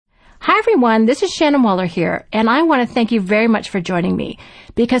everyone, this is Shannon Waller here, and I want to thank you very much for joining me,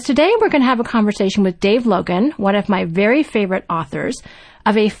 because today we're going to have a conversation with Dave Logan, one of my very favorite authors,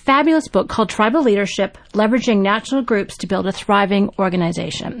 of a fabulous book called Tribal Leadership, Leveraging National Groups to Build a Thriving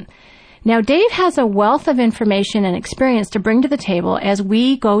Organization. Now, Dave has a wealth of information and experience to bring to the table as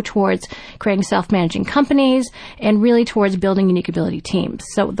we go towards creating self-managing companies and really towards building unique ability teams.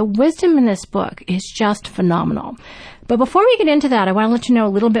 So the wisdom in this book is just phenomenal. But before we get into that, I want to let you know a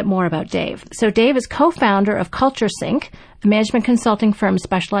little bit more about Dave. So Dave is co-founder of Culture Sync, a management consulting firm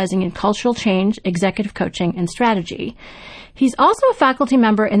specializing in cultural change, executive coaching, and strategy. He's also a faculty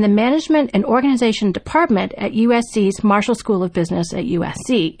member in the Management and Organization Department at USC's Marshall School of Business at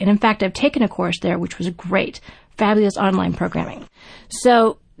USC. And in fact, I've taken a course there, which was great, fabulous online programming.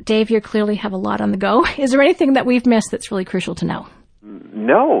 So, Dave, you clearly have a lot on the go. Is there anything that we've missed that's really crucial to know?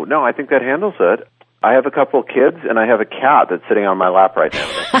 No, I think that handles it. I have a couple of kids, and I have a cat that's sitting on my lap right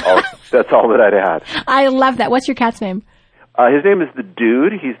now. That's all that I'd add. I love that. What's your cat's name? His name is the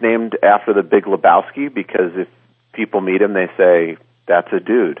Dude. He's named after the Big Lebowski, because if people meet him, they say, that's a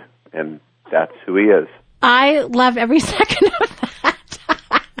dude, and that's who he is. I love every second of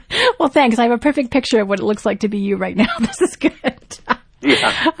that. Well, thanks. I have a perfect picture of what it looks like to be you right now. This is good.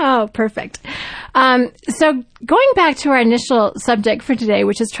 Yeah. Oh, perfect. So going back to our initial subject for today,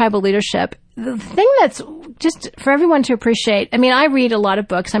 which is tribal leadership, the thing that's just for everyone to appreciate, I mean, I read a lot of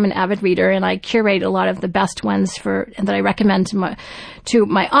books. I'm an avid reader, and I curate a lot of the best ones that I recommend to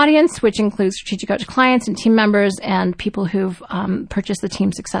my audience, which includes strategic coach clients and team members and people who've purchased the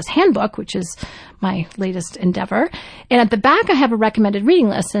Team Success Handbook, which is my latest endeavor. And at the back, I have a recommended reading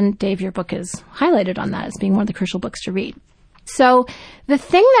list, and Dave, your book is highlighted on that as being one of the crucial books to read. So the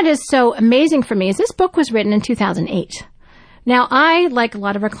thing that is so amazing for me is this book was written in 2008. Now, I, like a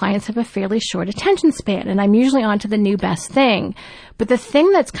lot of our clients, have a fairly short attention span, and I'm usually on to the new best thing. But the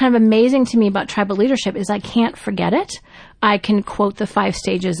thing that's kind of amazing to me about tribal leadership is I can't forget it. I can quote the 5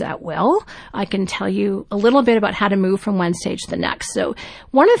 stages at will. I can tell you a little bit about how to move from one stage to the next. So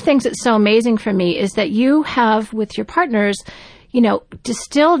one of the things that's so amazing for me is that you have, with your partners,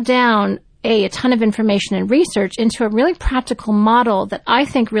 distilled down a ton of information and research into a really practical model that I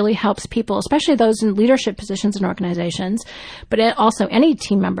think really helps people, especially those in leadership positions in organizations, but also any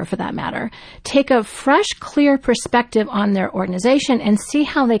team member for that matter, take a fresh, clear perspective on their organization and see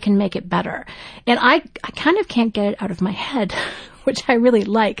how they can make it better. And I kind of can't get it out of my head, which I really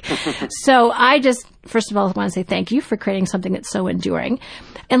like. So I just, first of all, want to say thank you for creating something that's so enduring.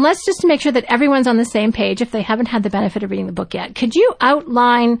 And let's just make sure that everyone's on the same page if they haven't had the benefit of reading the book yet. Could you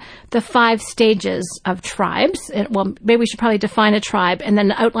outline the 5 stages of tribes? Well, maybe we should probably define a tribe and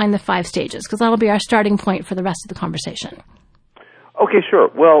then outline the 5 stages, because that'll be our starting point for the rest of the conversation. Okay, sure.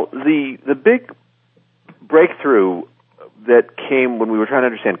 Well, the big breakthrough that came when we were trying to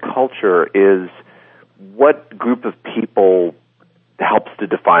understand culture is what group of people helps to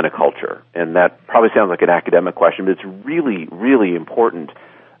define a culture. And that probably sounds like an academic question, but it's really, really important.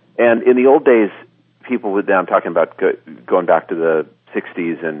 And in the old days, people would, I'm talking about going back to the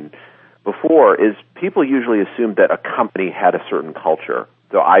 60s and before, is people usually assumed that a company had a certain culture.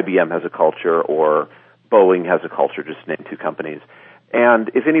 So IBM has a culture, or Boeing has a culture, just to name 2 companies. And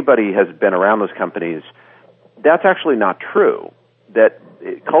if anybody has been around those companies, that's actually not true. That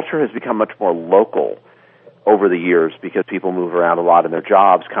culture has become much more local over the years because people move around a lot in their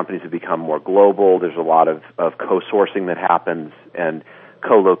jobs. Companies have become more global. There's a lot of co-sourcing that happens and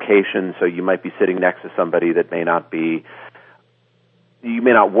co-location. So you might be sitting next to somebody that you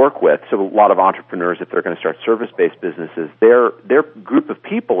may not work with. So a lot of entrepreneurs, if they're going to start service-based businesses, their group of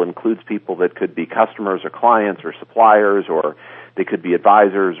people includes people that could be customers or clients or suppliers, or they could be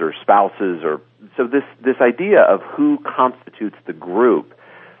advisors or spouses. Or so this idea of who constitutes the group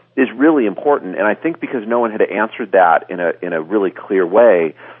is really important. And I think because no one had answered that in a really clear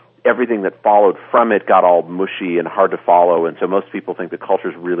way, everything that followed from it got all mushy and hard to follow. And so most people think that culture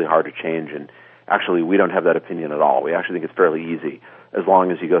is really hard to change. And actually, we don't have that opinion at all. We actually think it's fairly easy as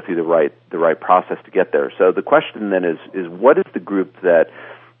long as you go through the right process to get there. So the question then is what is the group that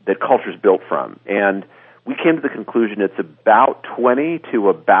culture is built from? And we came to the conclusion it's about 20 to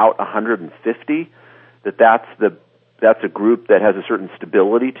about 150, that's a group that has a certain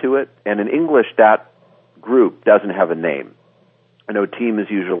stability to it. And in English, that group doesn't have a name. I know a team is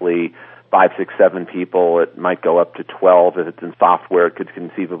usually 5, 6, 7 people. It might go up to 12. If it's in software, it could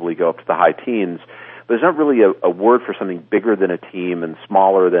conceivably go up to the high teens. But there's not really a word for something bigger than a team and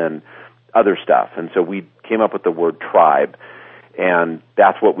smaller than other stuff. And so we came up with the word tribe, and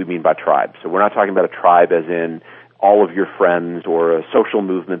that's what we mean by tribe. So we're not talking about a tribe as in all of your friends or a social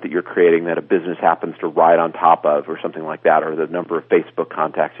movement that you're creating that a business happens to ride on top of or something like that, or the number of Facebook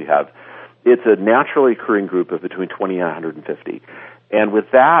contacts you have. it's a naturally occurring group of between 20 and 150. And with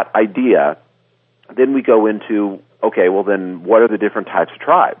that idea, then we go into, okay, well then what are the different types of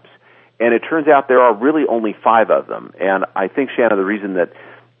tribes? And it turns out there are really only 5 of them. And I think, Shanna, the reason that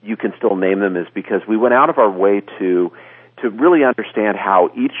you can still name them is because we went out of our way to really understand how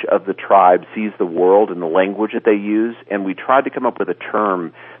each of the tribes sees the world and the language that they use, and we tried to come up with a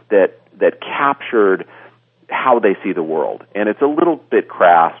term that captured how they see the world. And it's a little bit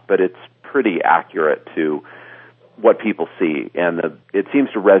crass, but it's pretty accurate to what people see, and it seems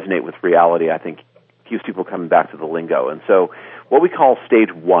to resonate with reality. I think keeps people coming back to the lingo. And so what we call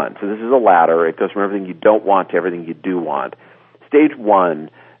stage 1, so this is a ladder. It goes from everything you don't want to everything you do want. Stage 1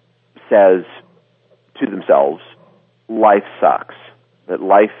 says to themselves, life sucks, that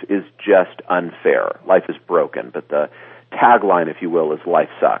life is just unfair. Life is broken, but the tagline, if you will, is life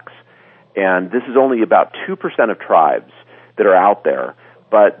sucks. And this is only about 2% of tribes that are out there,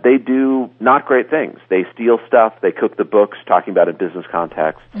 but they do not great things. They steal stuff, they cook the books, talking about a business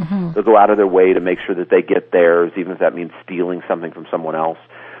context. Mm-hmm. They'll go out of their way to make sure that they get theirs, even if that means stealing something from someone else.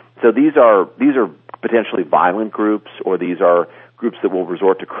 So these are potentially violent groups, or these are groups that will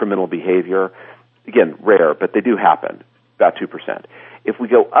resort to criminal behavior. Again, rare, but they do happen, about 2%. If we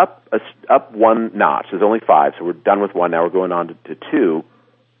go up one notch, there's only 5, so we're done with 1, now we're going on to 2.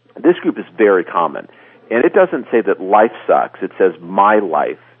 This group is very common. And it doesn't say that life sucks. It says my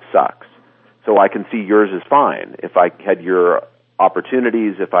life sucks. So I can see yours is fine. If I had your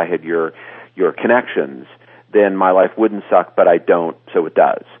opportunities, if I had your connections, then my life wouldn't suck, but I don't, so it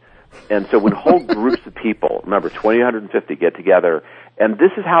does. And so when whole groups of people, remember, 20, 150 get together, and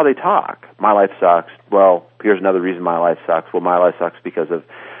this is how they talk. My life sucks. Well, here's another reason my life sucks. Well, my life sucks because of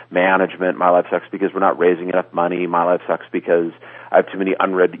management. My life sucks because we're not raising enough money. My life sucks because I have too many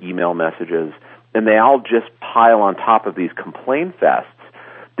unread email messages. And they all just pile on top of these complaint fests.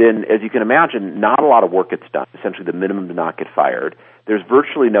 Then, as you can imagine, not a lot of work gets done. Essentially, the minimum to not get fired. There's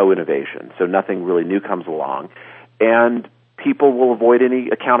virtually no innovation, so nothing really new comes along. And people will avoid any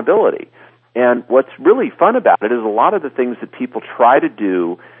accountability. And what's really fun about it is a lot of the things that people try to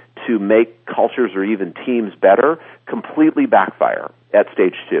do to make cultures or even teams better completely backfire at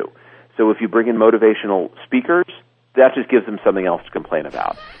stage 2. So if you bring in motivational speakers, that just gives them something else to complain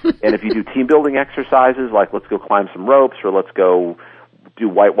about. And if you do team building exercises like let's go climb some ropes or let's go do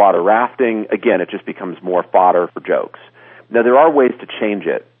whitewater rafting, again, it just becomes more fodder for jokes. Now, there are ways to change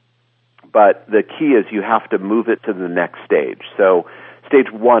it, but the key is you have to move it to the next stage. So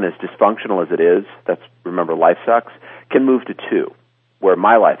stage 1, as dysfunctional as it is, that's, remember, life sucks, can move to 2, where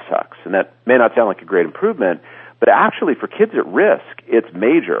my life sucks. And that may not sound like a great improvement, but actually for kids at risk, it's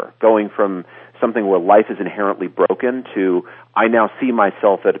major, going from something where life is inherently broken to I now see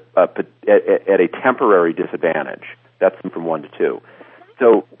myself at a temporary disadvantage. That's from 1 to 2.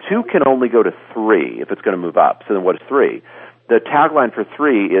 So 2 can only go to 3 if it's going to move up. So then what is 3? The tagline for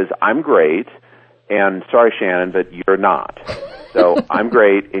 3 is I'm great, and sorry, Shannon, but you're not. So I'm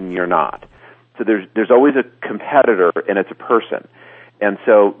great, and you're not. So there's always a competitor, and it's a person. And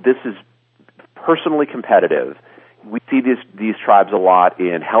so this is personally competitive. We see these tribes a lot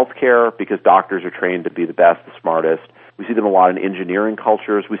in healthcare because doctors are trained to be the best, the smartest. We see them a lot in engineering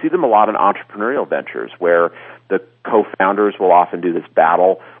cultures. We see them a lot in entrepreneurial ventures where the co-founders will often do this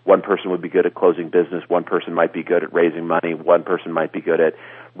battle. One person would be good at closing business. One person might be good at raising money. One person might be good at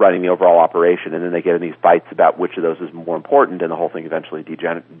running the overall operation. And then they get in these fights about which of those is more important, and the whole thing eventually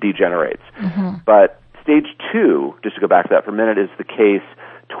degenerates. Mm-hmm. But stage 2, just to go back to that for a minute, is the case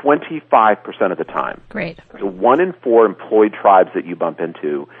 25% of the time. Great. So 1 in 4 employed tribes that you bump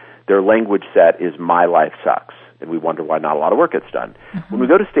into, their language set is my life sucks. And we wonder why not a lot of work gets done. Mm-hmm. When we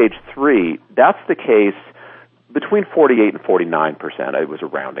go to stage 3, that's the case between 48 and 49%. It was a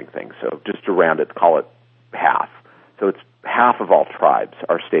rounding thing. So just to round it, call it half. So it's half of all tribes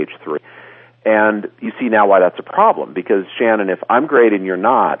are stage 3. And you see now why that's a problem. Because, Shannon, if I'm great and you're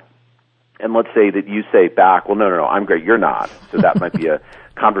not, and let's say that you say back, well, no, I'm great, you're not. So that might be a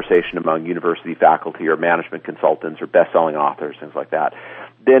conversation among university faculty or management consultants or best-selling authors, things like that.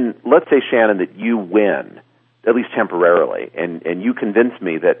 Then let's say, Shannon, that you win, at least temporarily, and you convince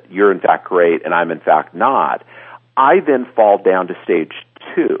me that you're in fact great and I'm in fact not. I then fall down to stage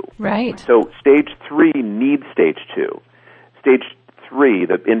 2. Right. So stage 3 needs stage 2. Stage 3,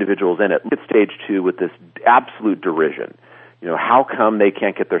 the individuals in it, look at stage 2 with this absolute derision. You know, how come they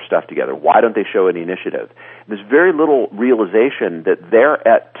can't get their stuff together? Why don't they show any initiative? There's very little realization that they're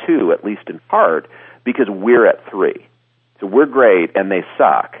at 2, at least in part, because we're at 3. So we're great and they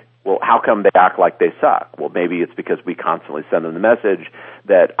suck, Well, how come they act like they suck? Well, maybe it's because we constantly send them the message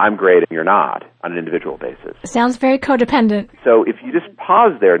that I'm great and you're not on an individual basis. Sounds very codependent. So if you just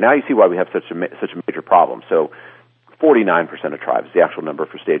pause there, now you see why we have such a major problem. So 49% of tribes, the actual number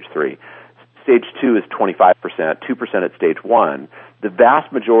for stage 3. Stage 2 is 25%, 2% at stage 1. The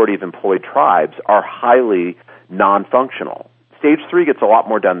vast majority of employed tribes are highly non-functional. Stage 3 gets a lot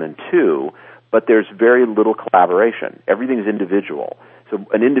more done than 2, but there's very little collaboration. Everything's individual. So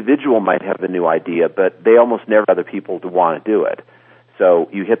an individual might have a new idea, but they almost never have other people to want to do it. So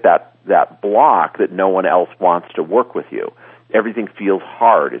you hit that block that no one else wants to work with you. Everything feels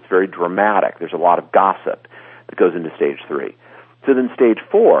hard. It's very dramatic. There's a lot of gossip that goes into stage 3. So then stage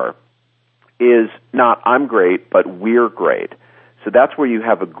 4 is not I'm great, but we're great. So that's where you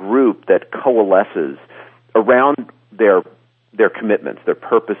have a group that coalesces around their commitments, their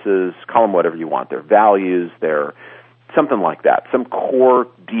purposes, call them whatever you want, their values, their something like that, some core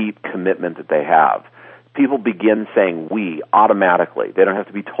deep commitment that they have. People begin saying we automatically. They don't have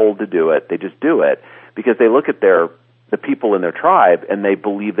to be told to do it. They just do it because they look at the people in their tribe and they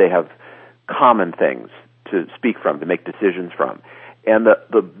believe they have common things to speak from, to make decisions from. And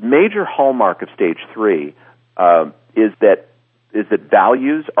the major hallmark of stage 3 is that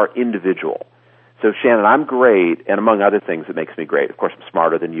values are individual. So Shannon, I'm great, and among other things that makes me great, of course I'm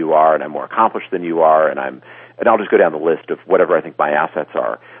smarter than you are, and I'm more accomplished than you are, and I'll just go down the list of whatever I think my assets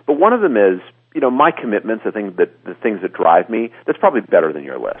are. But one of them is, my commitments, the things that drive me, that's probably better than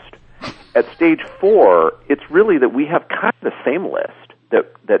your list. At stage 4, it's really that we have kind of the same list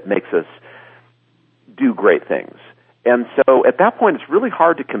that makes us do great things. And so at that point, it's really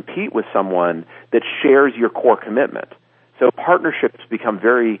hard to compete with someone that shares your core commitment. So partnerships become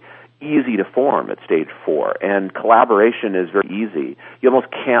very easy to form at stage 4, and collaboration is very easy. You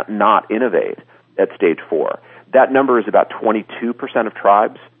almost can't not innovate at stage 4. That number is about 22% of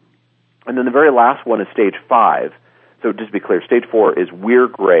tribes. And then the very last one is stage 5. So just to be clear, stage 4 is we're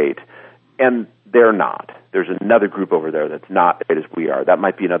great, and they're not. There's another group over there that's not as great as we are. That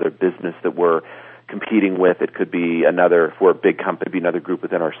might be another business that we're competing with. It could be another, if we're a big company, be another group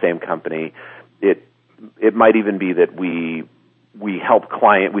within our same company. It might even be that we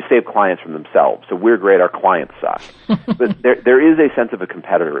save clients from themselves. So we're great, our clients suck. But there is a sense of a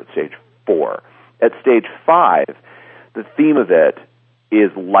competitor at stage 4. At stage 5, the theme of it is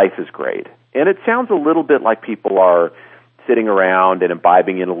life is great. And it sounds a little bit like people are sitting around and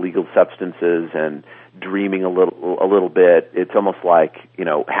imbibing in illegal substances and dreaming a little bit. It's almost like,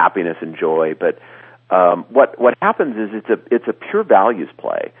 happiness and joy. But what happens is it's a pure values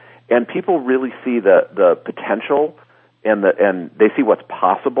play. And people really see the potential and they see what's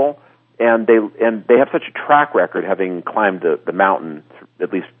possible, and they have such a track record, having climbed the mountain,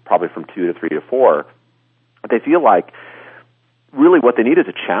 at least probably from 2 to 3 to 4, they feel like really what they need is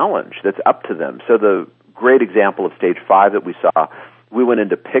a challenge that's up to them. So the great example of stage 5 that we saw, we went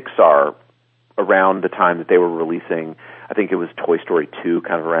into Pixar around the time that they were releasing, I think it was Toy Story 2,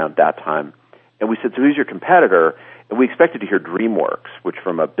 kind of around that time, and we said, so who's your competitor? And we expected to hear DreamWorks, which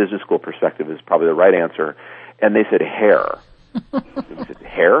from a business school perspective is probably the right answer. And they said hair. We said,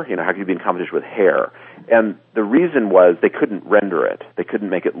 hair? How could you be in competition with hair? And the reason was they couldn't render it. They couldn't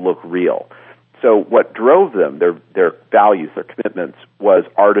make it look real. So what drove them, their values, their commitments, was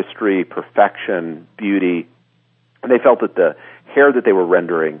artistry, perfection, beauty. And they felt that the hair that they were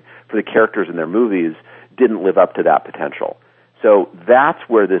rendering for the characters in their movies didn't live up to that potential. So that's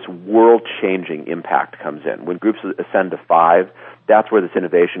where this world-changing impact comes in. When groups ascend to 5, that's where this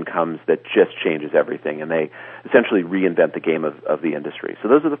innovation comes that just changes everything, and they essentially reinvent the game of the industry. So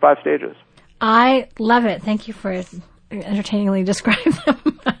those are the 5 stages. I love it. Thank you for entertainingly describing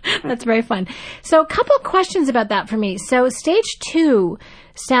them. That's very fun. So a couple of questions about that for me. So stage 2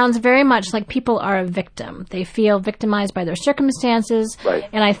 sounds very much like people are a victim. They feel victimized by their circumstances. Right.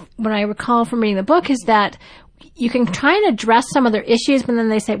 And what I recall from reading the book is that you can try and address some of their issues, but then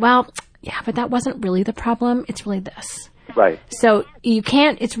they say, well, yeah, but that wasn't really the problem. It's really this. Right. So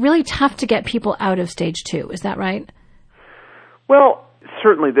it's really tough to get people out of stage 2. Is that right? Well,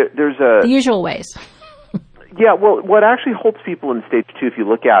 certainly there's the usual ways. Yeah, well, what actually holds people in stage 2, if you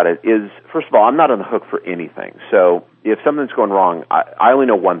look at it, is, first of all, I'm not on the hook for anything. So if something's going wrong, I only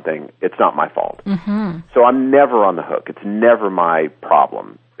know one thing. It's not my fault. Mm-hmm. So I'm never on the hook. It's never my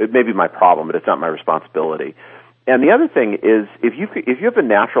problem. It may be my problem, but it's not my responsibility. And the other thing is, if you have a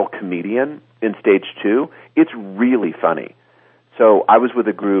natural comedian in stage 2, it's really funny. So I was with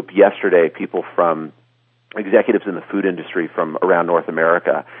a group yesterday, people from executives in the food industry from around North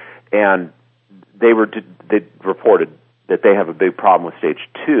America, and they reported that they have a big problem with stage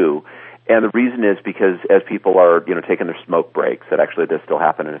 2, And the reason is because as people are, taking their smoke breaks, that actually does still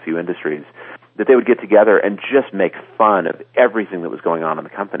happen in a few industries, that they would get together and just make fun of everything that was going on in the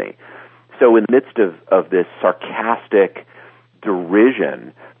company. So in the midst of this sarcastic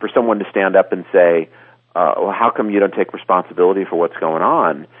derision, for someone to stand up and say, well, how come you don't take responsibility for what's going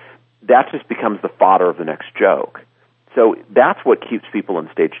on? That just becomes the fodder of the next joke. So that's what keeps people in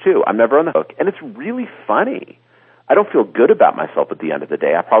stage 2. I'm never on the hook. And it's really funny. I don't feel good about myself at the end of the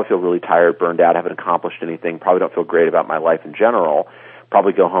day. I probably feel really tired, burned out, haven't accomplished anything, probably don't feel great about my life in general,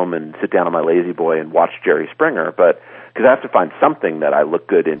 probably go home and sit down on my lazy boy and watch Jerry Springer, but because I have to find something that I look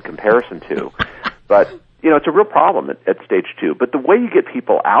good in comparison to. But, it's a real problem at stage 2. But the way you get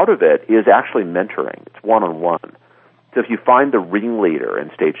people out of it is actually mentoring. It's one-on-one. So if you find the ringleader in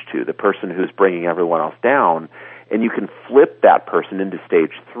stage 2, the person who's bringing everyone else down, and you can flip that person into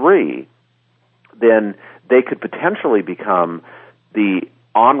stage 3, then they could potentially become the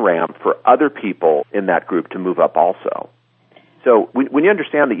on-ramp for other people in that group to move up also. So when you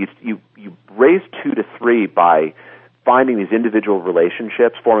understand that you raise 2 to 3 by finding these individual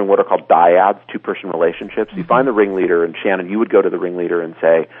relationships, forming what are called dyads, 2-person relationships, you find the ringleader, and Shannon, you would go to the ringleader and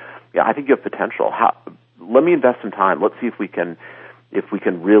say, yeah, I think you have potential. Let me invest some time. Let's see if we can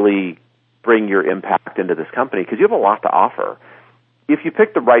really bring your impact into this company, because you have a lot to offer. If you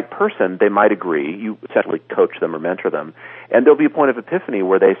pick the right person, they might agree. You essentially coach them or mentor them. And there'll be a point of epiphany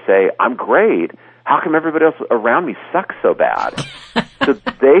where they say, I'm great. How come everybody else around me sucks so bad? So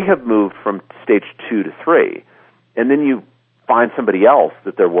they have moved from stage 2 to 3. And then you find somebody else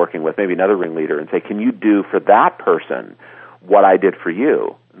that they're working with, maybe another ringleader, and say, can you do for that person what I did for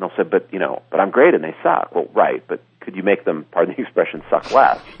you? And they'll say, but I'm great and they suck. Well, right, but could you make them, pardon the expression, suck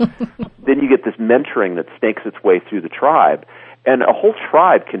less? Then you get this mentoring that snakes its way through the tribe. And a whole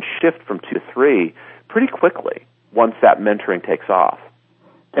tribe can shift from 2 to 3 pretty quickly once that mentoring takes off.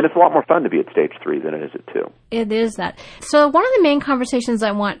 And it's a lot more fun to be at stage 3 than it is at 2. It is that. So one of the main conversations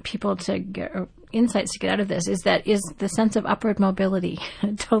I want people to get, or insights to get out of this, is the sense of upward mobility.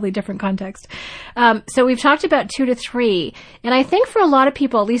 Totally different context. So we've talked about 2 to 3. And I think for a lot of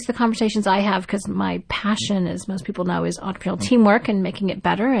people, at least the conversations I have, because my passion, as most people know, is entrepreneurial teamwork and making it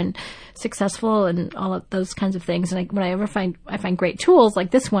better and successful and all of those kinds of things. And I find great tools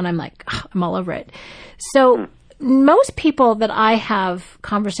like this one, I'm like, I'm all over it. So most people that I have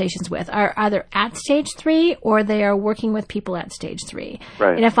conversations with are either at stage 3 or they are working with people at stage 3.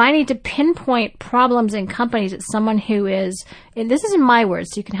 Right. And if I need to pinpoint problems in companies, it's someone who is, and this is in my words,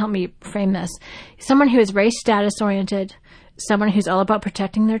 so you can help me frame this, someone who is very status oriented, someone who's all about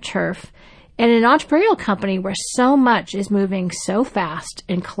protecting their turf, and an entrepreneurial company where so much is moving so fast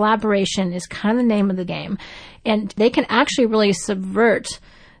and collaboration is kind of the name of the game. And they can actually really subvert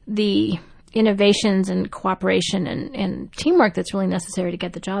the innovations and cooperation and teamwork that's really necessary to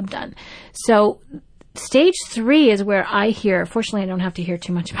get the job done. So stage 3 is where I hear, fortunately I don't have to hear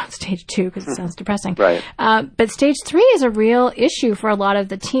too much about stage 2 because it sounds depressing. Right. But stage 3 is a real issue for a lot of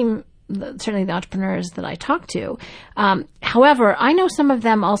the team, certainly the entrepreneurs that I talk to. However, I know some of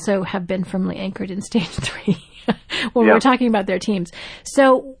them also have been firmly anchored in stage 3 when we're talking about their teams.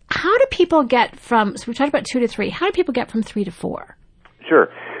 So how do people get from, so we talked about 2 to 3, how do people get from 3 to 4? Sure.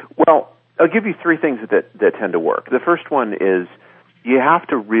 Well, I'll give you 3 things that tend to work. The first one is you have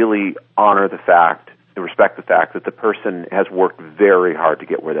to really honor the fact and respect the fact that the person has worked very hard to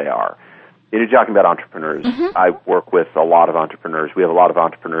get where they are. You're talking about entrepreneurs. Mm-hmm. I work with a lot of entrepreneurs. We have a lot of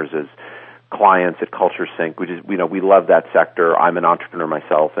entrepreneurs as clients at Culture Sync, which is, we love that sector. I'm an entrepreneur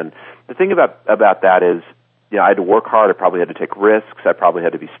myself. And the thing about that is, I had to work hard. I probably had to take risks. I probably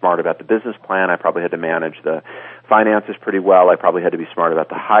had to be smart about the business plan. I probably had to manage the finances pretty well. I probably had to be smart about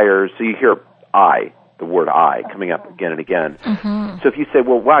the hires. So you hear the word I, coming up again and again. Mm-hmm. So if you say,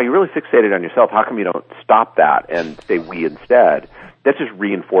 well, wow, you're really fixated on yourself, how come you don't stop that and say we instead? That just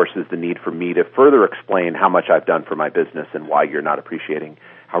reinforces the need for me to further explain how much I've done for my business and why you're not appreciating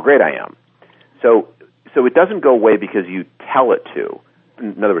how great I am. So it doesn't go away because you tell it to.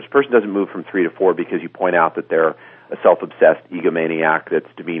 In other words, a person doesn't move from 3 to 4 because you point out that they're a self-obsessed egomaniac that's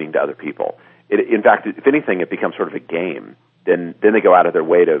demeaning to other people. In fact, if anything, it becomes sort of a game. Then they go out of their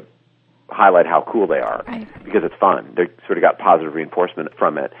way to highlight how cool they are, right, because it's fun. They sort of got positive reinforcement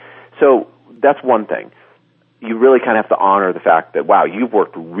from it. So that's one thing. You really kind of have to honor the fact that, wow, you've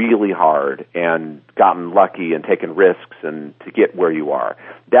worked really hard and gotten lucky and taken risks and to get where you are.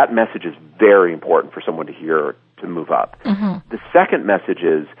 That message is very important for someone to hear to move up. Mm-hmm. The second message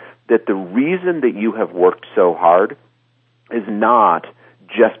is that the reason that you have worked so hard is not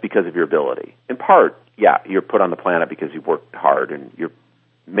just because of your ability. In part, yeah, you're put on the planet because you've worked hard and you're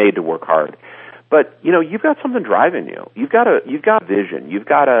made to work hard. But, you've got something driving you. You've got vision. You've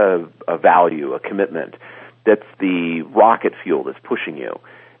got a value, a commitment that's the rocket fuel that's pushing you.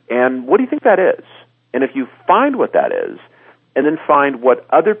 And what do you think that is? And if you find what that is, and then find what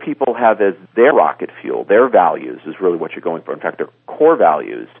other people have as their rocket fuel, their values is really what you're going for, in fact, their core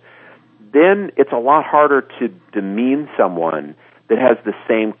values, then it's a lot harder to demean someone that has the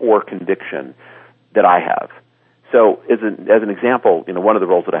same core conviction that I have. So as an example, one of the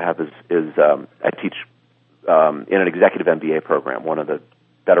roles that I have is I teach in an executive MBA program, one of the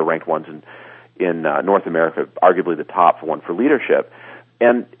better ranked ones in North America, arguably the top one for leadership.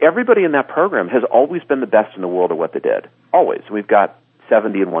 And everybody in that program has always been the best in the world at what they did. Always. We've got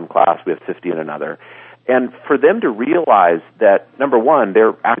 70 in one class, we have 50 in another. And for them to realize that, number one,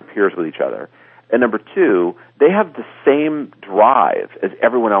 they're active peers with each other, and number two, they have the same drive as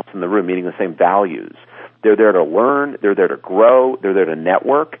everyone else in the room, meaning the same values. They're there to learn, they're there to grow, they're there to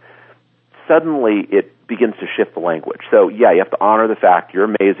network. Suddenly, it begins to shift the language. So, yeah, you have to honor the fact you're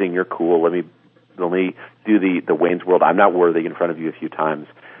amazing, you're cool, let me do the Wayne's World, I'm not worthy in front of you a few times.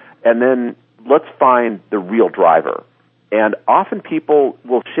 And then let's find the real driver. And often people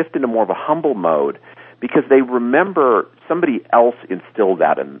will shift into more of a humble mode because they remember somebody else instilled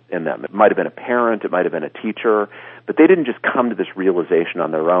that in them. It might have been a parent, it might have been a teacher, but they didn't just come to this realization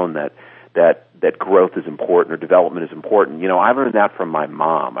on their own that growth is important or development is important. I learned that from my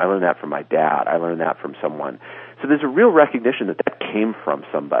mom. I learned that from my dad. I learned that from someone. So there's a real recognition that came from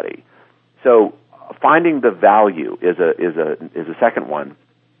somebody. So finding the value is a second one.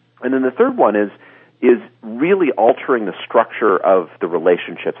 And then the third one is really altering the structure of the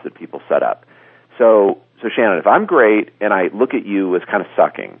relationships that people set up. So Shannon, if I'm great and I look at you as kind of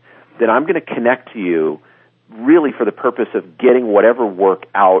sucking, then I'm going to connect to you really for the purpose of getting whatever work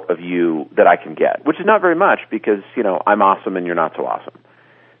out of you that I can get, which is not very much because, I'm awesome and you're not so awesome.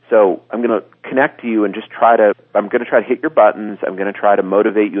 So I'm going to connect to you and I'm going to try to hit your buttons. I'm going to try to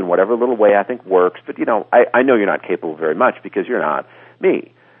motivate you in whatever little way I think works. But, I know you're not capable very much because you're not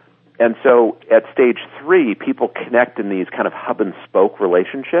me. And so at stage 3, people connect in these kind of hub and spoke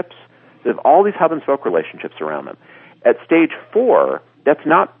relationships. They have all these hub and spoke relationships around them. At stage 4, that's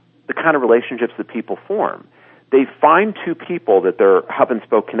not the kind of relationships that people form. They find two people that they're hub and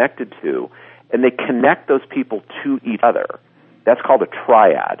spoke connected to, and they connect those people to each other. That's called a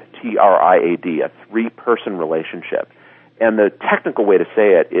triad, Triad, a 3-person relationship. And the technical way to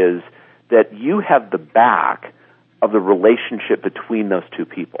say it is that you have the back of the relationship between those two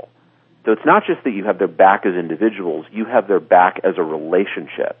people. So it's not just that you have their back as individuals, you have their back as a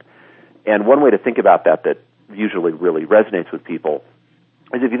relationship. And one way to think about that usually really resonates with people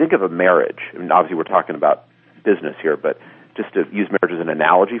is if you think of a marriage, and obviously we're talking about business here, but just to use marriage as an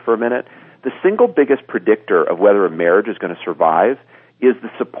analogy for a minute, the single biggest predictor of whether a marriage is going to survive is the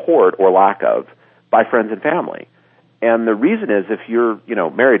support or lack of by friends and family. And the reason is if you're,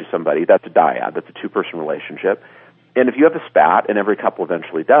 married to somebody, that's a dyad, that's a 2-person relationship. And if you have a spat, and every couple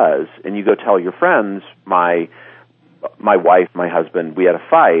eventually does, and you go tell your friends, my wife, my husband, we had a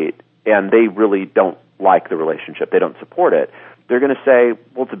fight, and they really don't like the relationship, they don't support it, they're going to say,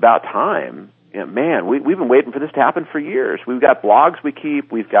 well, it's about time. Man, we've been waiting for this to happen for years. We've got blogs we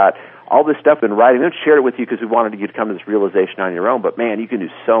keep. We've got all this stuff in writing. We haven't shared it with you because we wanted you to come to this realization on your own. But, man, you can do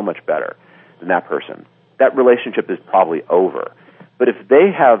so much better than that person. That relationship is probably over. But if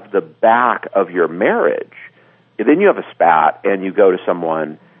they have the back of your marriage, then you have a spat and you go to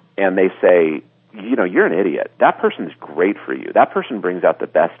someone and they say, you're an idiot. That person's great for you. That person brings out the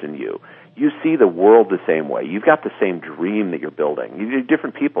best in you. You see the world the same way. You've got the same dream that you're building. You're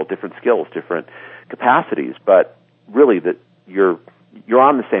different people, different skills, different capacities, but really that you're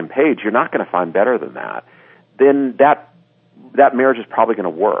on the same page. You're not going to find better than that. Then that marriage is probably going to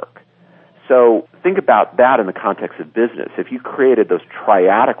work. So think about that in the context of business. If you created those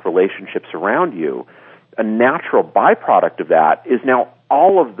triadic relationships around you, a natural byproduct of that is now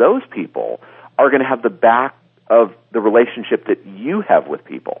all of those people are going to have the back of the relationship that you have with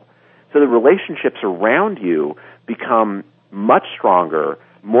people. So the relationships around you become much stronger,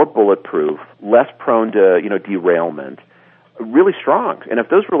 more bulletproof, less prone to, derailment, really strong. And if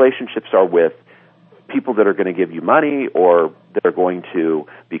those relationships are with people that are going to give you money or that are going to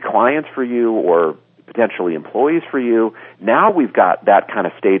be clients for you or potentially employees for you, now we've got that kind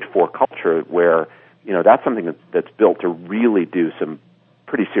of stage 4 culture where, that's something that's built to really do some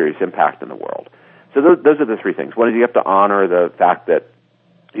pretty serious impact in the world. So those are the 3 things. One is you have to honor the fact that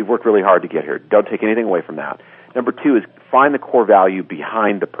you've worked really hard to get here. Don't take anything away from that. Number 2 is find the core value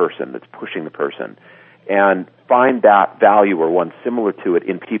behind the person that's pushing the person and find that value or one similar to it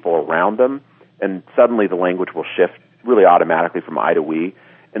in people around them, and suddenly the language will shift really automatically from I to we,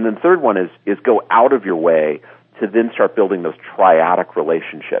 And then the third one is go out of your way to then start building those triadic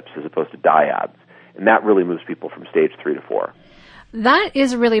relationships as opposed to dyads. And that really moves people from stage 3 to 4. That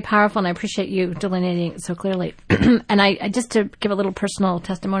is really powerful, and I appreciate you delineating it so clearly. And I just to give a little personal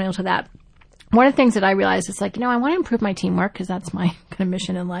testimonial to that, one of the things that I realized is like, I want to improve my teamwork because that's my kind of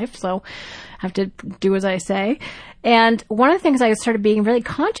mission in life. So I have to do as I say. And one of the things I started being really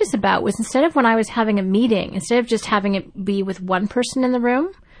conscious about was instead of when I was having a meeting, instead of just having it be with one person in the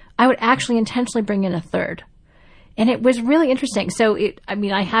room, I would actually intentionally bring in a third. And it was really interesting. So,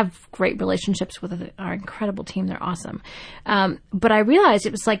 I have great relationships with our incredible team. They're awesome. But I realized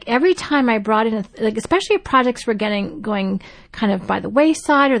it was like every time I brought in, especially if projects were going kind of by the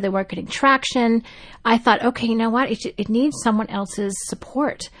wayside or they weren't getting traction, I thought, okay, you know what? It needs someone else's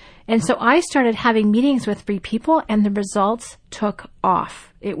support. And so I started having meetings with 3 people and the results took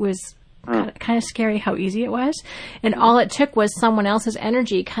off. It was kind of scary how easy it was. And all it took was someone else's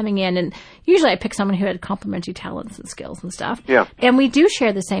energy coming in. And usually I pick someone who had complementary talents and skills and stuff. Yeah. And we do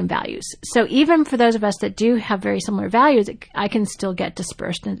share the same values. So even for those of us that do have very similar values, I can still get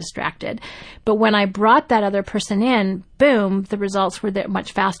dispersed and distracted. But when I brought that other person in, boom, the results were there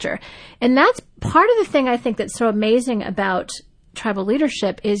much faster. And that's part of the thing I think that's so amazing about tribal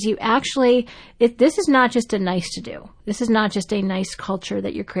leadership is you actually, this is not just a nice to do. This is not just a nice culture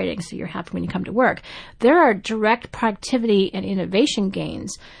that you're creating so you're happy when you come to work. There are direct productivity and innovation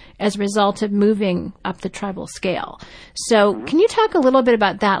gains as a result of moving up the tribal scale. So can you talk a little bit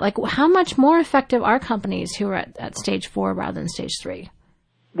about that? Like how much more effective are companies who are at stage 4 rather than stage 3?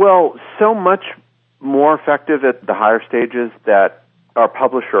 Well, so much more effective at the higher stages that our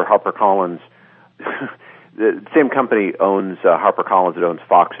publisher, HarperCollins, the same company owns HarperCollins that owns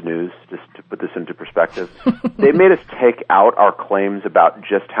Fox News, just to put this into perspective. They made us take out our claims about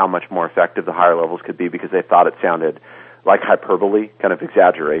just how much more effective the higher levels could be because they thought it sounded like hyperbole, kind of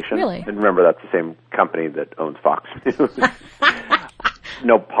exaggeration. Really? And remember, that's the same company that owns Fox News.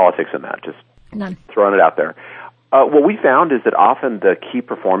 No politics in that, just None. Throwing it out there. What we found is that often the key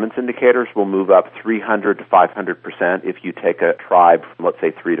performance indicators will move up 300 to 500% if you take a tribe from, let's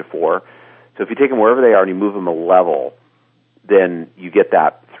say, 3 to 4. So if you take them wherever they are and you move them a level, then you get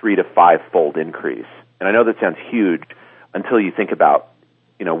that 3 to 5-fold increase. And I know that sounds huge until you think about,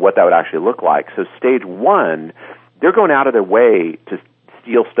 what that would actually look like. So stage 1, they're going out of their way to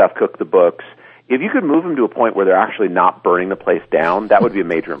steal stuff, cook the books. If you could move them to a point where they're actually not burning the place down, that would be a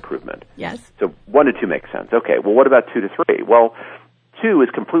major improvement. Yes. So 1 to 2 makes sense. Okay, well, what about 2 to 3? Well, 2 is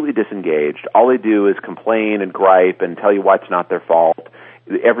completely disengaged. All they do is complain and gripe and tell you why it's not their fault.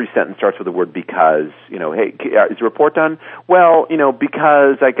 Every sentence starts with the word because. Hey, is the report done? Well,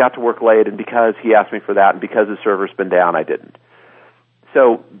 because I got to work late and because he asked me for that and because the server's been down, I didn't.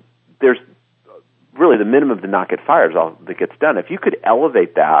 So there's really the minimum to not get fired is all that gets done. If you could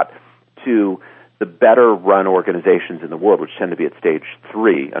elevate that to the better run organizations in the world, which tend to be at stage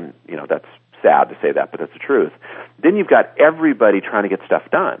 3, and that's sad to say that, but that's the truth, then you've got everybody trying to get stuff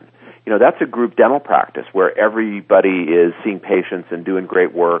done. That's a group dental practice where everybody is seeing patients and doing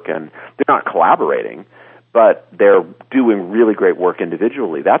great work, and they're not collaborating, but they're doing really great work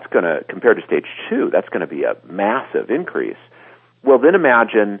individually. That's going to, compared to stage 2, that's going to be a massive increase. Well, then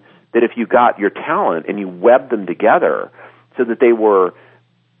imagine that if you got your talent and you webbed them together so that they were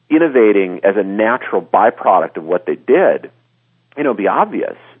innovating as a natural byproduct of what they did, it'd be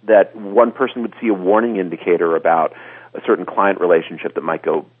obvious that one person would see a warning indicator about a certain client relationship that might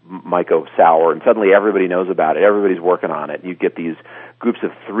go sour, and suddenly everybody knows about it. Everybody's working on it. You get these groups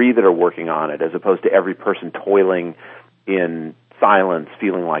of 3 that are working on it, as opposed to every person toiling in silence,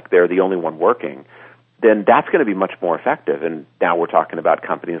 feeling like they're the only one working. Then that's going to be much more effective. And now we're talking about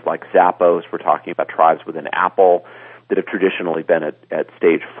companies like Zappos. We're talking about tribes within Apple that have traditionally been at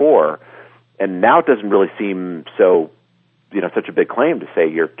stage 4. And now it doesn't really seem so, such a big claim to say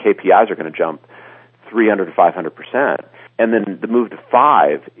your KPIs are going to jump 300 to 500%. And then the move to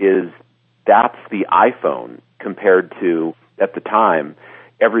 5 that's the iPhone compared to, at the time,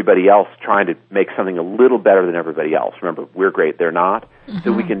 everybody else trying to make something a little better than everybody else. Remember, we're great, they're not. Mm-hmm.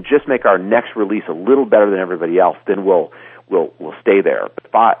 So we can just make our next release a little better than everybody else, then we'll stay there.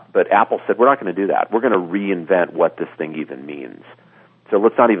 But Apple said, we're not going to do that. We're going to reinvent what this thing even means. So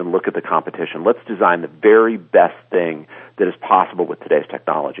let's not even look at the competition. Let's design the very best thing that is possible with today's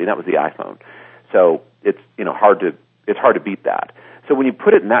technology. And that was the iPhone. So it's hard to beat that. So when you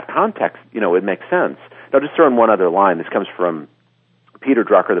put it in that context, it makes sense. Now, just throw in one other line. This comes from Peter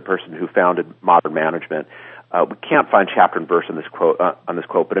Drucker, the person who founded Modern Management. We can't find chapter and verse on this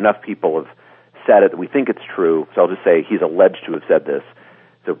quote, but enough people have said it that we think it's true. So I'll just say he's alleged to have said this.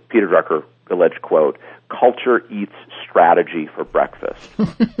 So Peter Drucker alleged quote, "Culture eats strategy for breakfast."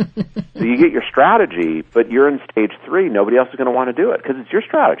 So you get your strategy, but you're in stage 3. Nobody else is going to want to do it because it's your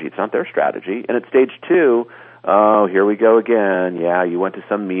strategy. It's not their strategy. And at stage 2, oh, here we go again. Yeah, you went to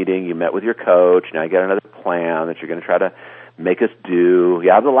some meeting, you met with your coach, now you got another plan that you're going to try to make us do.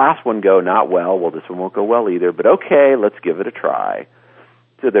 Yeah, the last one go not well. Well, this one won't go well either, but okay, let's give it a try.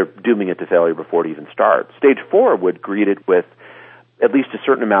 So they're dooming it to failure before it even starts. Stage 4 would greet it with at least a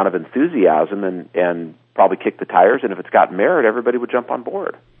certain amount of enthusiasm and probably kick the tires, and if it's got merit, everybody would jump on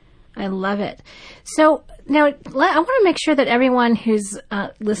board. I love it. So now I want to make sure that everyone who's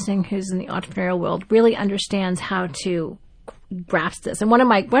listening, who's in the entrepreneurial world, really understands how to grasp this. And one of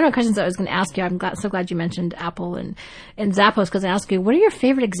my questions I was going to ask you, I'm so glad you mentioned Apple and Zappos, because I asked you, what are your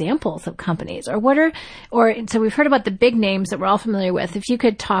favorite examples of companies, so we've heard about the big names that we're all familiar with. If you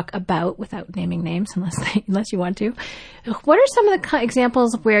could talk about, without naming names, unless you want to, what are some of the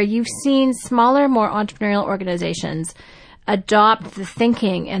examples where you've seen smaller, more entrepreneurial organizations adopt the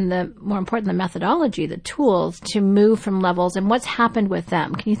thinking and more important, the methodology, the tools to move from levels, and what's happened with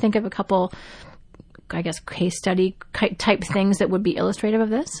them? Can you think of a couple, I guess, case study type things that would be illustrative of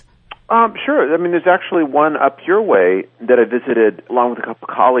this? Sure. I mean, there's actually one up your way that I visited along with a couple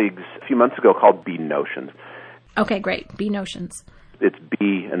of colleagues a few months ago called B Notions. Okay, great. B Notions. It's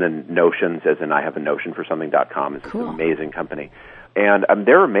B and then Notions, as in I have a notion for something.com. It's cool. An amazing company. And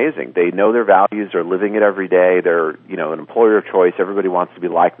they're amazing. They know their values. They're living it every day. They're, an employer of choice. Everybody wants to be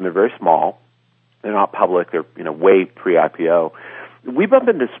like them. They're very small. They're not public. They're, way pre-IPO. We bump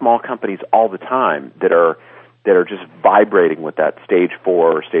into small companies all the time that are just vibrating with that stage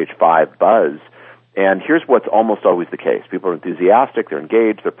 4 or stage 5 buzz. And here's what's almost always the case. People are enthusiastic. They're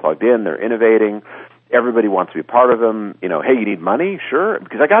engaged. They're plugged in. They're innovating. Everybody wants to be part of them. Hey, you need money? Sure.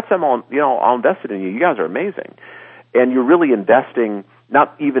 Because I got some, I'll invest it in you. You guys are amazing. And you're really investing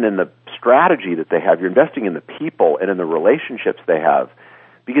not even in the strategy that they have, you're investing in the people and in the relationships they have.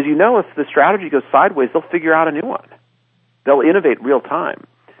 Because if the strategy goes sideways, they'll figure out a new one. They'll innovate real time.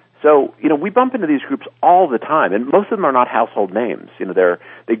 So, we bump into these groups all the time, and most of them are not household names.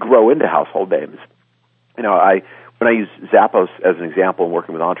 They grow into household names. When I use Zappos as an example in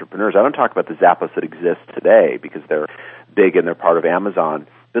working with entrepreneurs, I don't talk about the Zappos that exists today because they're big and they're part of Amazon.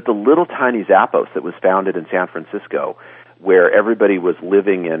 But the little tiny Zappos that was founded in San Francisco, where everybody was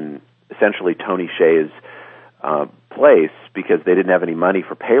living in essentially Tony Hsieh's place because they didn't have any money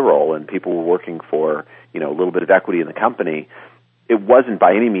for payroll and people were working for, a little bit of equity in the company, it wasn't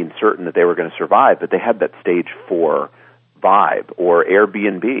by any means certain that they were going to survive, but they had that stage 4 vibe. Or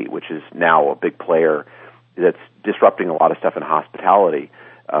Airbnb, which is now a big player that's disrupting a lot of stuff in hospitality.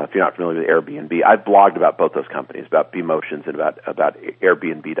 If you're not familiar with Airbnb, I've blogged about both those companies, about BMotions and about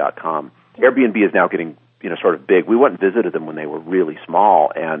Airbnb.com. Airbnb is now getting, sort of big. We went and visited them when they were really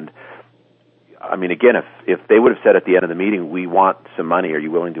small. And, I mean, again, if they would have said at the end of the meeting, we want some money, are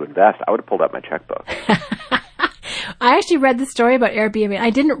you willing to invest? I would have pulled out my checkbook. I actually read the story about Airbnb. I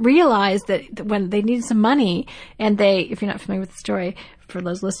didn't realize that when they needed some money, and if you're not familiar with the story, for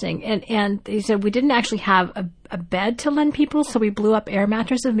those listening, and they said we didn't actually have a bed to lend people, so we blew up air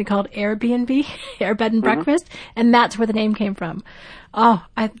mattresses and we called Airbnb, Air Bed and Breakfast, and that's where the name came from. Oh,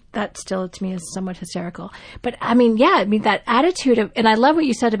 that still to me is somewhat hysterical. But that attitude of, and I love what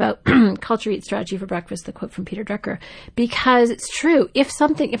you said about culture eats strategy for breakfast, the quote from Peter Drucker, because it's true. If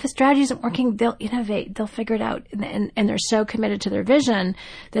a strategy isn't working, they'll innovate, they'll figure it out, and they're so committed to their vision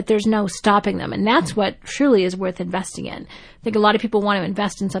that there's no stopping them. And that's what truly is worth investing in. I think a lot of people want to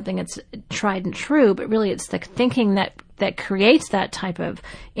invest in something that's tried and true, but really it's the thinking that creates that type of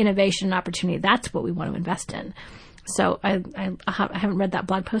innovation and opportunity. That's what we want to invest in. So I haven't read that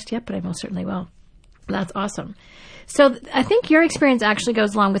blog post yet, but I most certainly will. That's awesome. So I think your experience actually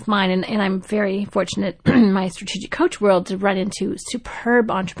goes along with mine, and I'm very fortunate in my strategic coach world to run into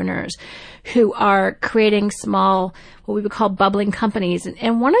superb entrepreneurs who are creating small, what we would call bubbling companies.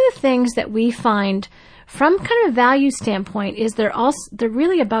 And one of the things that we find from kind of a value standpoint is they're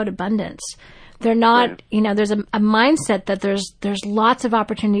really about abundance. They're not, there's a mindset that there's lots of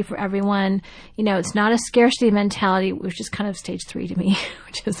opportunity for everyone. It's not a scarcity mentality, which is kind of stage 3 to me,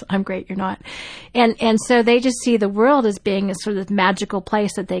 which is, I'm great, you're not. And so they just see the world as being a sort of magical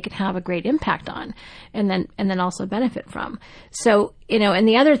place that they can have a great impact on and then also benefit from. So, and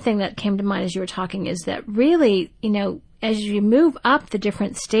the other thing that came to mind as you were talking is that really, as you move up the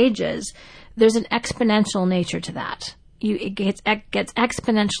different stages, there's an exponential nature to that. It gets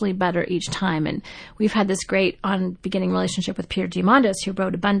exponentially better each time. And we've had this great beginning relationship with Peter Diamandis, who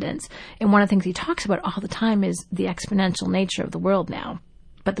wrote Abundance. And one of the things he talks about all the time is the exponential nature of the world now.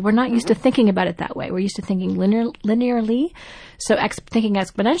 But we're not used to thinking about it that way. We're used to thinking linearly. So thinking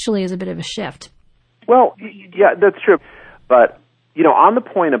exponentially is a bit of a shift. Well, yeah, that's true. But, on the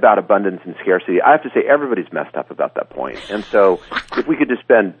point about abundance and scarcity, I have to say everybody's messed up about that point. And so if we could just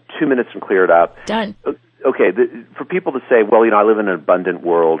spend 2 minutes and clear it up. Done. Okay, for people to say, well, I live in an abundant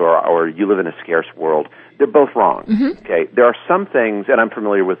world or you live in a scarce world, they're both wrong. Mm-hmm. Okay, there are some things, and I'm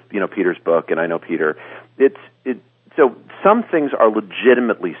familiar with, Peter's book, and I know Peter. So some things are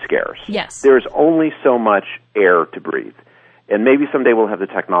legitimately scarce. Yes. There's only so much air to breathe. And maybe someday we'll have the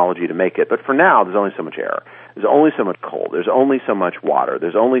technology to make it. But for now, there's only so much air. There's only so much coal. There's only so much water.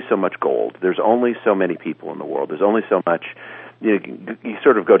 There's only so much gold. There's only so many people in the world. There's only so much, you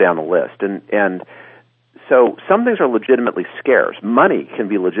sort of go down the list. And so some things are legitimately scarce. Money can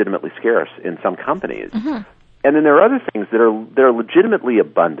be legitimately scarce in some companies. Mm-hmm. And then there are other things that are legitimately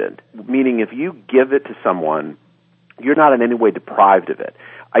abundant, meaning if you give it to someone, you're not in any way deprived of it.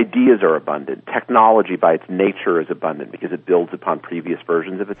 Ideas are abundant. Technology, by its nature, is abundant because it builds upon previous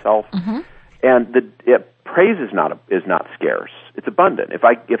versions of itself. Mm-hmm. And praise is not scarce. It's abundant. If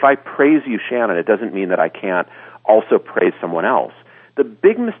I praise you, Shannon, it doesn't mean that I can't also praise someone else. The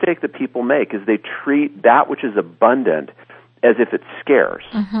big mistake that people make is they treat that which is abundant as if it's scarce.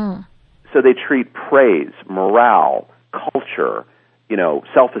 Mm-hmm. So they treat praise, morale, culture,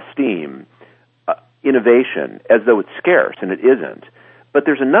 self-esteem, innovation as though it's scarce, and it isn't. But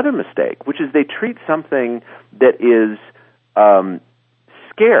there's another mistake, which is they treat something that is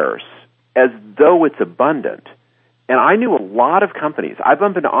scarce as though it's abundant. And I knew a lot of companies, I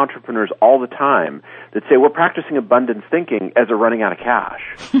bump into entrepreneurs all the time that say, we're practicing abundance thinking as they're running out of cash.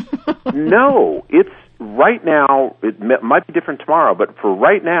 No, it's right now, it might be different tomorrow, but for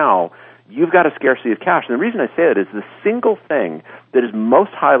right now, you've got a scarcity of cash. And the reason I say that is the single thing that is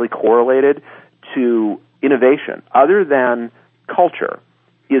most highly correlated to innovation, other than culture,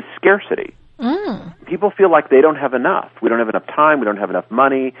 is scarcity. Mm. People feel like they don't have enough. We don't have enough time. We don't have enough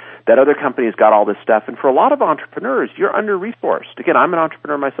money. That other company's got all this stuff. And for a lot of entrepreneurs, you're under-resourced. Again, I'm an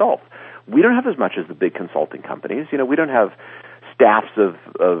entrepreneur myself. We don't have as much as the big consulting companies. We don't have staffs of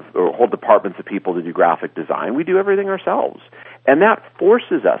or whole departments of people to do graphic design. We do everything ourselves. And that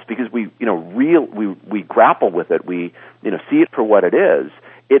forces us, because we grapple with it. We, see it for what it is.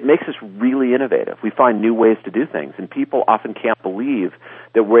 It makes us really innovative. We find new ways to do things, and people often can't believe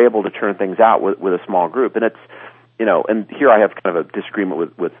that we're able to turn things out with a small group. And it's, and here I have kind of a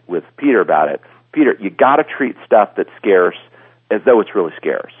disagreement with Peter about it. Peter, you got to treat stuff that's scarce as though it's really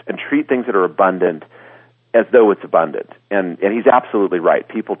scarce, and treat things that are abundant as though it's abundant. And he's absolutely right.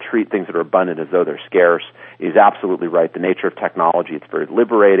 People treat things that are abundant as though they're scarce. He's absolutely right. The nature of technology, it's very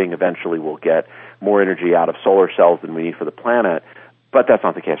liberating. Eventually we'll get more energy out of solar cells than we need for the planet. But that's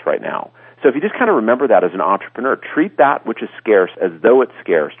not the case right now. So if you just kind of remember that as an entrepreneur, treat that which is scarce as though it's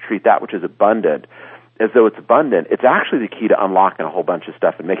scarce. Treat that which is abundant as though it's abundant. It's actually the key to unlocking a whole bunch of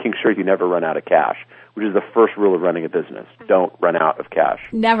stuff and making sure you never run out of cash, which is the first rule of running a business. Don't run out of cash.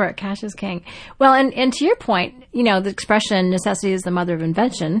 Never. Cash is king. Well, and to your point, the expression necessity is the mother of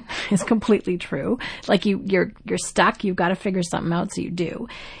invention is completely true. Like you're stuck, you've got to figure something out, so you do.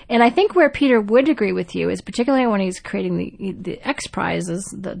 And I think where Peter would agree with you is particularly when he's creating the X Prizes,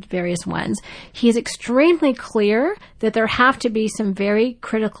 the various ones, he's extremely clear that there have to be some very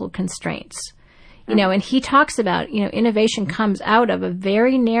critical constraints. And he talks about, innovation comes out of a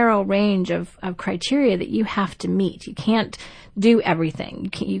very narrow range of criteria that you have to meet. You can't do everything.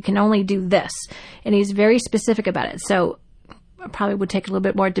 You can only do this. And he's very specific about it. So I probably would take a little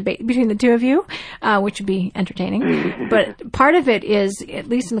bit more debate between the two of you, which would be entertaining. But part of it is, at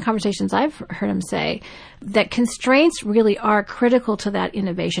least in the conversations I've heard him say, that constraints really are critical to that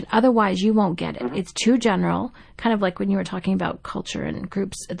innovation. Otherwise, you won't get it. Mm-hmm. It's too general, kind of like when you were talking about culture and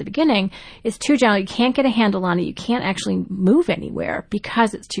groups at the beginning. It's too general. You can't get a handle on it. You can't actually move anywhere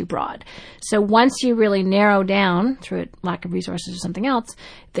because it's too broad. So once you really narrow down, through a lack of resources or something else,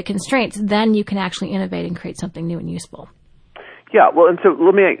 the constraints, then you can actually innovate and create something new and useful. Yeah, well, and so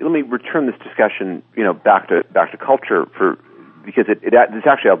let me return this discussion, back to culture because this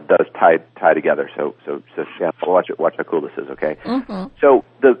actually does tie together. So Shannon, watch how cool this is, okay? Mm-hmm. So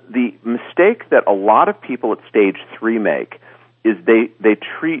the mistake that a lot of people at stage 3 make is they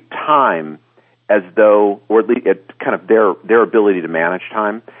treat time as though, or at least kind of their ability to manage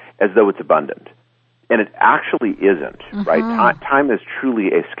time as though it's abundant, and it actually isn't, mm-hmm. right? Time is truly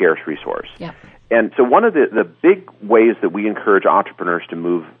a scarce resource. Yeah. And so one of the big ways that we encourage entrepreneurs to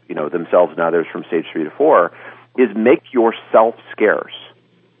move, themselves and others from stage 3 to 4 is make yourself scarce.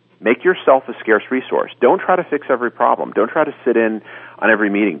 Make yourself a scarce resource. Don't try to fix every problem. Don't try to sit in on every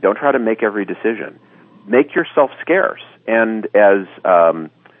meeting. Don't try to make every decision. make yourself scarce. And as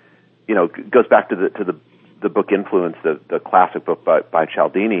goes back to the book Influence, the classic book by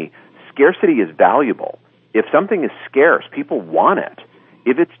Cialdini. Scarcity is valuable. If something is scarce, people want it.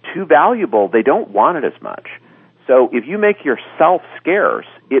 If it's too valuable, they don't want it as much. So if you make yourself scarce,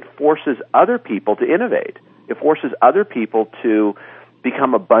 it forces other people to innovate. It forces other people to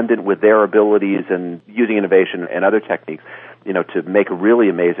become abundant with their abilities and using innovation and other techniques, to make really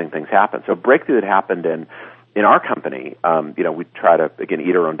amazing things happen. So a breakthrough that happened in our company, we try to, again,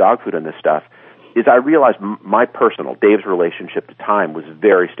 eat our own dog food in this stuff, is I realized my personal, Dave's relationship to time was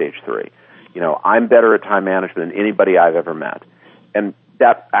very stage 3. I'm better at time management than anybody I've ever met. And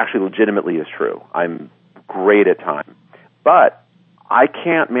that actually legitimately is true. I'm great at time. But I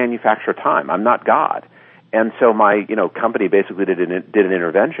can't manufacture time. I'm not God. And so my, company basically did an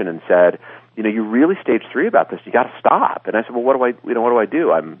intervention and said, you're really stage 3 about this. You got to stop. And I said, well, what do I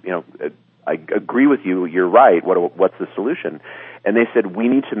do? I agree with you. You're right. What's the solution? And they said, we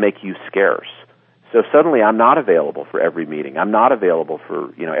need to make you scarce. So suddenly I'm not available for every meeting. I'm not available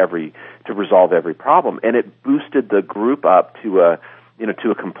for, to resolve every problem. And it boosted the group up to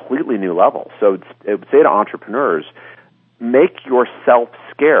a completely new level. So I would say to entrepreneurs, make yourself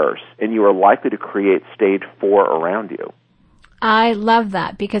scarce and you are likely to create stage 4 around you. I love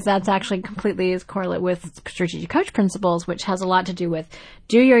that because that's actually completely is correlate with strategic coach principles, which has a lot to do with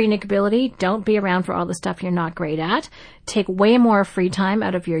do your unique ability. Don't be around for all the stuff you're not great at. Take way more free time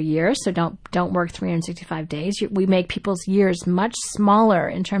out of your year. So don't work 365 days. We make people's years much smaller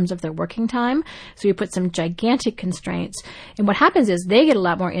in terms of their working time. So we put some gigantic constraints. And what happens is they get a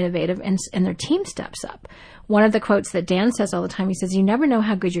lot more innovative and their team steps up. One of the quotes that Dan says all the time, he says, you never know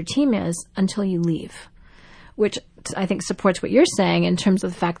how good your team is until you leave, which I think supports what you're saying in terms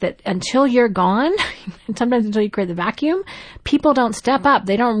of the fact that until you're gone, and sometimes until you create the vacuum, people don't step up.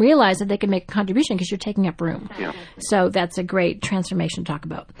 They don't realize that they can make a contribution because you're taking up room. Yeah. So that's a great transformation to talk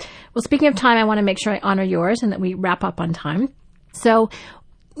about. Well, speaking of time, I want to make sure I honor yours and that we wrap up on time. So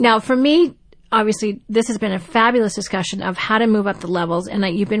now for me, obviously, this has been a fabulous discussion of how to move up the levels, and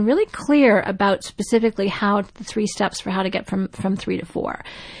you've been really clear about specifically how the 3 steps for how to get from 3 to 4.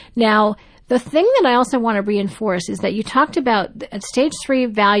 Now, the thing that I also want to reinforce is that you talked about at stage 3,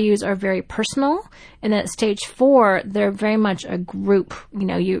 values are very personal, and then at stage 4, they're very much a group.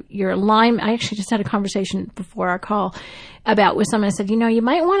 Your alignment. I actually just had a conversation before our call with someone. I said, you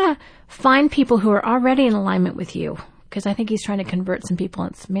might want to find people who are already in alignment with you, because I think he's trying to convert some people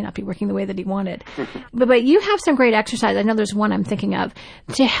and it may not be working the way that he wanted. But you have some great exercise. I know there's one I'm thinking of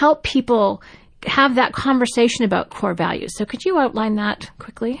to help people have that conversation about core values. So could you outline that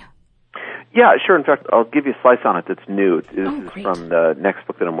quickly? Yeah, sure. In fact, I'll give you a slice on it that's new. This is from the next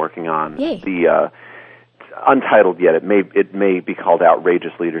book that I'm working on. Yay. The untitled yet. It may be called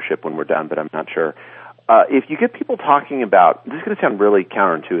Outrageous Leadership when we're done, but I'm not sure. If you get people talking about, this is going to sound really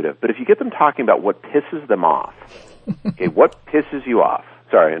counterintuitive, but if you get them talking about what pisses them off, okay, what pisses you off?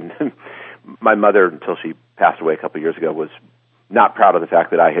 Sorry, and my mother, until she passed away a couple of years ago, was not proud of the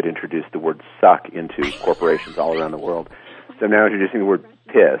fact that I had introduced the word suck into corporations all around the world. So I'm now introducing the word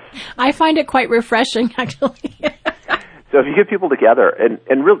piss. I find it quite refreshing, actually. So if you get people together, and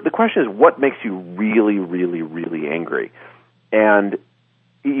the question is, what makes you really, really, really angry? And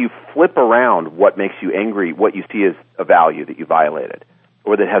you flip around what makes you angry, what you see as a value that you violated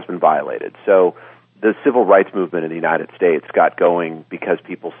or that has been violated. So the civil rights movement in the United States got going because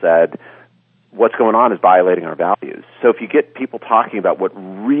people said, what's going on is violating our values. So if you get people talking about what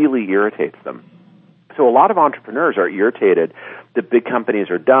really irritates them, so a lot of entrepreneurs are irritated that big companies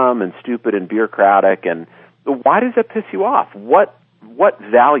are dumb and stupid and bureaucratic, and why does that piss you off? What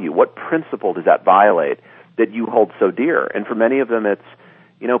value, what principle does that violate that you hold so dear? And for many of them, it's,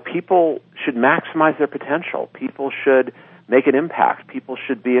 people should maximize their potential. People should make an impact. People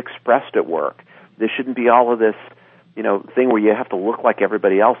should be expressed at work. There shouldn't be all of this, thing where you have to look like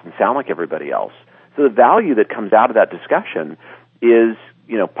everybody else and sound like everybody else. So the value that comes out of that discussion is,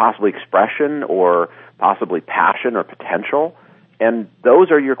 possibly expression or possibly passion or potential, and those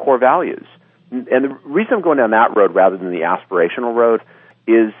are your core values. And the reason I'm going down that road rather than the aspirational road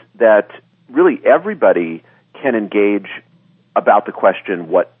is that really everybody can engage about the question,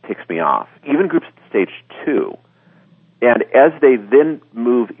 what ticks me off, even groups at stage 2. And as they then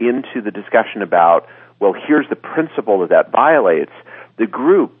move into the discussion about, well, here's the principle that violates, the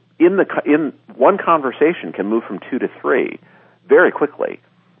group in one conversation can move from 2 to 3 very quickly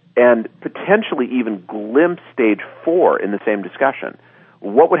and potentially even glimpse stage 4 in the same discussion.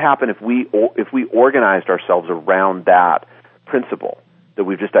 What would happen if we organized ourselves around that principle that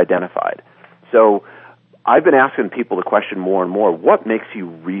we've just identified? So I've been asking people the question more and more, what makes you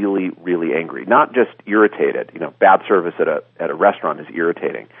really, really angry? Not just irritated. Bad service at a restaurant is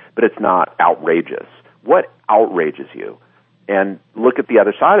irritating, but it's not outrageous. What outrages you? And look at the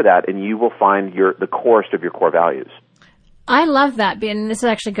other side of that, and you will find the corest of your core values. I love that. And this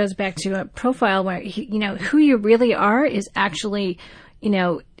actually goes back to a profile where, who you really are is actually,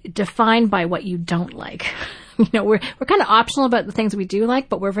 defined by what you don't like. We're kind of optional about the things we do like,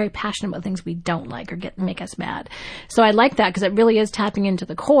 but we're very passionate about things we don't like or make us mad. So I like that because it really is tapping into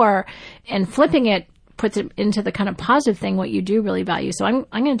the core, and flipping it puts it into the kind of positive thing, what you do really value. So I'm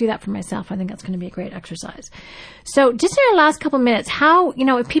going to do that for myself. I think that's going to be a great exercise. So just in our last couple of minutes, how,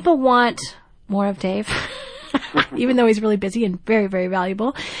 if people want more of Dave, even though he's really busy and very, very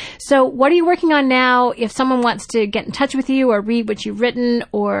valuable. So what are you working on now? If someone wants to get in touch with you or read what you've written,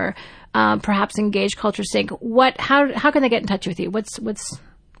 or perhaps engage Culture Sync, how can they get in touch with you?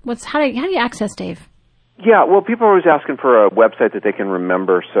 How do you access Dave? Yeah, well, people are always asking for a website that they can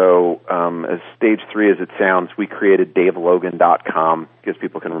remember. So as stage 3 as it sounds, we created DaveLogan.com because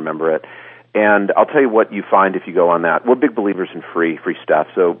people can remember it. And I'll tell you what you find if you go on that. We're big believers in free stuff.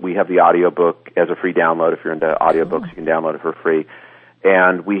 So we have the audiobook as a free download. If you're into audiobooks, you can download it for free.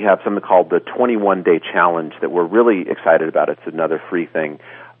 And we have something called the 21-Day Challenge that we're really excited about. It's another free thing.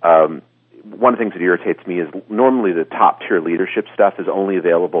 One of the things that irritates me is normally the top-tier leadership stuff is only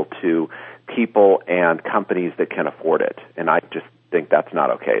available to people and companies that can afford it. And I just think that's not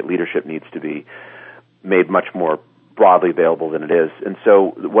okay. Leadership needs to be made much more broadly available than it is. And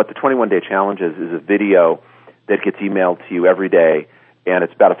so what the 21-Day Challenge is a video that gets emailed to you every day, and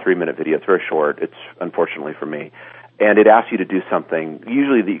it's about a 3-minute video. It's very short. It's unfortunately for me. And it asks you to do something,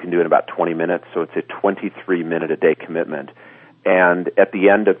 usually that you can do in about 20 minutes, so it's a 23-minute-a-day commitment. And at the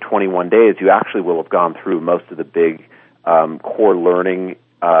end of 21 days, you actually will have gone through most of the big core learning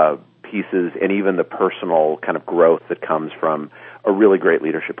pieces and even the personal kind of growth that comes from a really great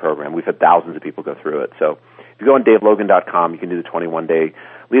leadership program. We've had thousands of people go through it. So if you go on DaveLogan.com, you can do the 21-Day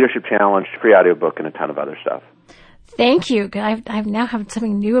Leadership Challenge, free audiobook, and a ton of other stuff. Thank you. I now have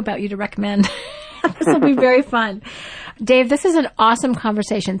something new about you to recommend. This will be very fun. Dave, this is an awesome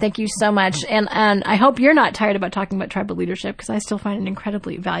conversation. Thank you so much. And I hope you're not tired about talking about tribal leadership, because I still find it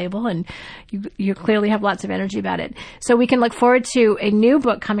incredibly valuable, and you clearly have lots of energy about it. So we can look forward to a new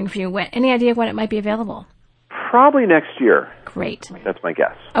book coming for you. Any idea when it might be available? Probably next year. Great. That's my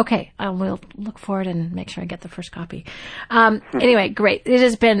guess. Okay. I will look forward and make sure I get the first copy. Anyway, great. It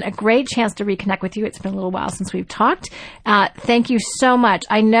has been a great chance to reconnect with you. It's been a little while since we've talked. Thank you so much.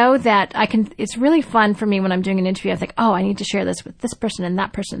 I know that it's really fun for me when I'm doing an interview. I think, I need to share this with this person and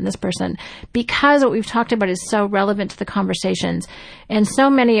that person and this person, because what we've talked about is so relevant to the conversations. And so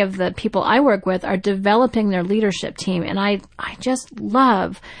many of the people I work with are developing their leadership team. And I just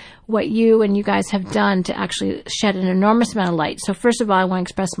love what you and you guys have done to actually shed an enormous amount of light. So first of all, I want to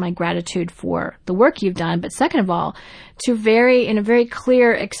express my gratitude for the work you've done. But second of all, in a very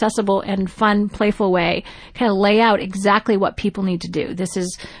clear, accessible, and fun, playful way, kind of lay out exactly what people need to do. This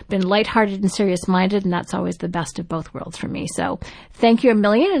has been lighthearted and serious-minded, and that's always the best of both worlds for me. So thank you a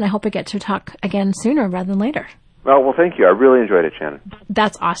million, and I hope I get to talk again sooner rather than later. Well, thank you. I really enjoyed it, Shannon.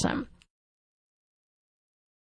 That's awesome.